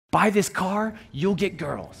Buy this car, you'll get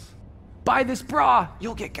girls. Buy this bra,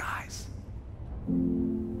 you'll get guys.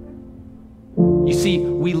 You see,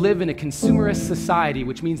 we live in a consumerist society,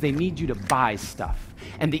 which means they need you to buy stuff.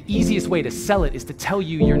 And the easiest way to sell it is to tell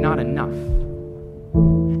you you're not enough.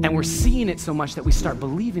 And we're seeing it so much that we start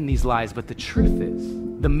believing these lies, but the truth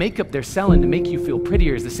is, the makeup they're selling to make you feel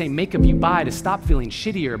prettier is the same makeup you buy to stop feeling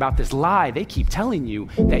shittier about this lie they keep telling you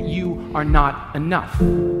that you are not enough.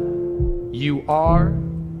 You are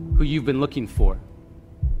who you've been looking for.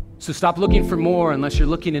 So stop looking for more unless you're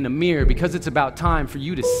looking in a mirror, because it's about time for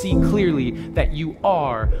you to see clearly that you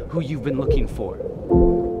are who you've been looking for.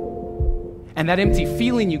 And that empty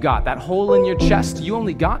feeling you got, that hole in your chest, you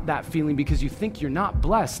only got that feeling because you think you're not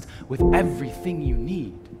blessed with everything you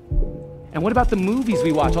need. And what about the movies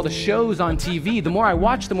we watch, all the shows on TV? The more I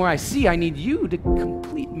watch, the more I see I need you to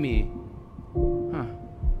complete me.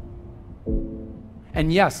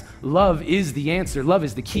 And yes, love is the answer. Love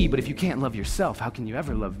is the key. But if you can't love yourself, how can you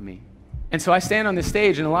ever love me? And so I stand on this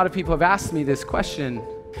stage, and a lot of people have asked me this question.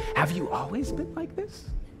 Have you always been like this?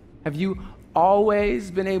 Have you always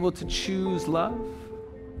been able to choose love?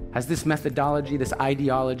 Has this methodology, this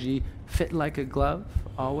ideology fit like a glove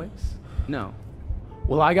always? No.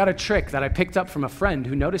 Well, I got a trick that I picked up from a friend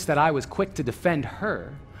who noticed that I was quick to defend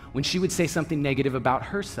her when she would say something negative about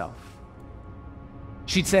herself.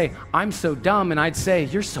 She'd say, I'm so dumb, and I'd say,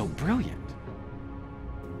 you're so brilliant.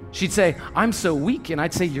 She'd say, I'm so weak, and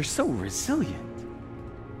I'd say, you're so resilient.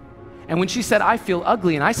 And when she said, I feel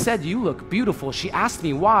ugly, and I said, you look beautiful, she asked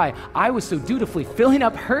me why I was so dutifully filling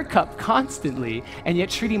up her cup constantly and yet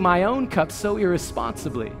treating my own cup so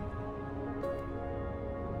irresponsibly.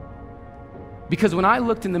 Because when I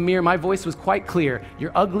looked in the mirror, my voice was quite clear.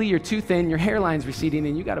 You're ugly, you're too thin, your hairline's receding,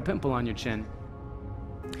 and you got a pimple on your chin.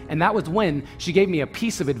 And that was when she gave me a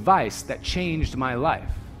piece of advice that changed my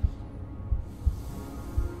life.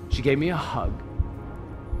 She gave me a hug.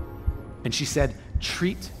 And she said,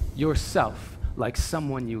 treat yourself like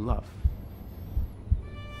someone you love.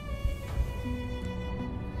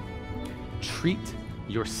 Treat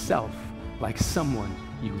yourself like someone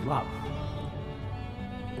you love.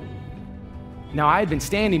 Now, I had been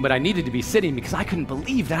standing, but I needed to be sitting because I couldn't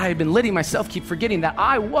believe that I had been letting myself keep forgetting that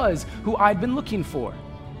I was who I'd been looking for.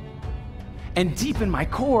 And deep in my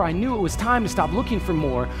core, I knew it was time to stop looking for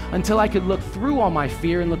more until I could look through all my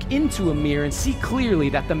fear and look into a mirror and see clearly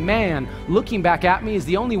that the man looking back at me is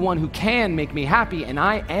the only one who can make me happy, and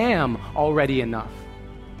I am already enough.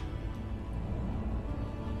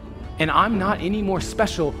 And I'm not any more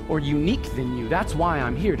special or unique than you. That's why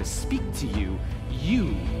I'm here to speak to you.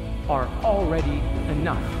 You are already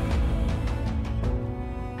enough.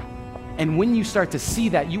 And when you start to see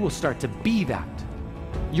that, you will start to be that.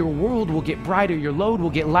 Your world will get brighter, your load will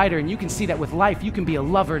get lighter, and you can see that with life, you can be a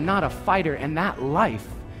lover, not a fighter, and that life,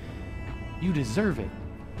 you deserve it.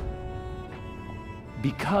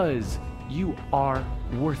 Because you are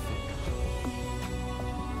worth it.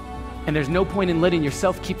 And there's no point in letting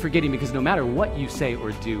yourself keep forgetting, because no matter what you say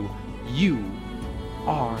or do, you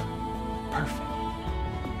are perfect.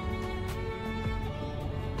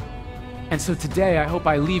 And so today, I hope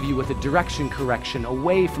I leave you with a direction correction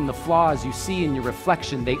away from the flaws you see in your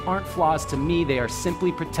reflection. They aren't flaws to me, they are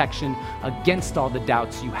simply protection against all the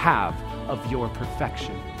doubts you have of your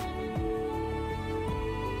perfection.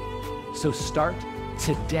 So start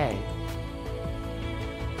today.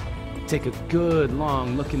 Take a good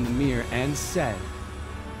long look in the mirror and say,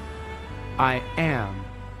 I am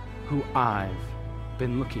who I've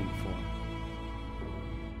been looking for.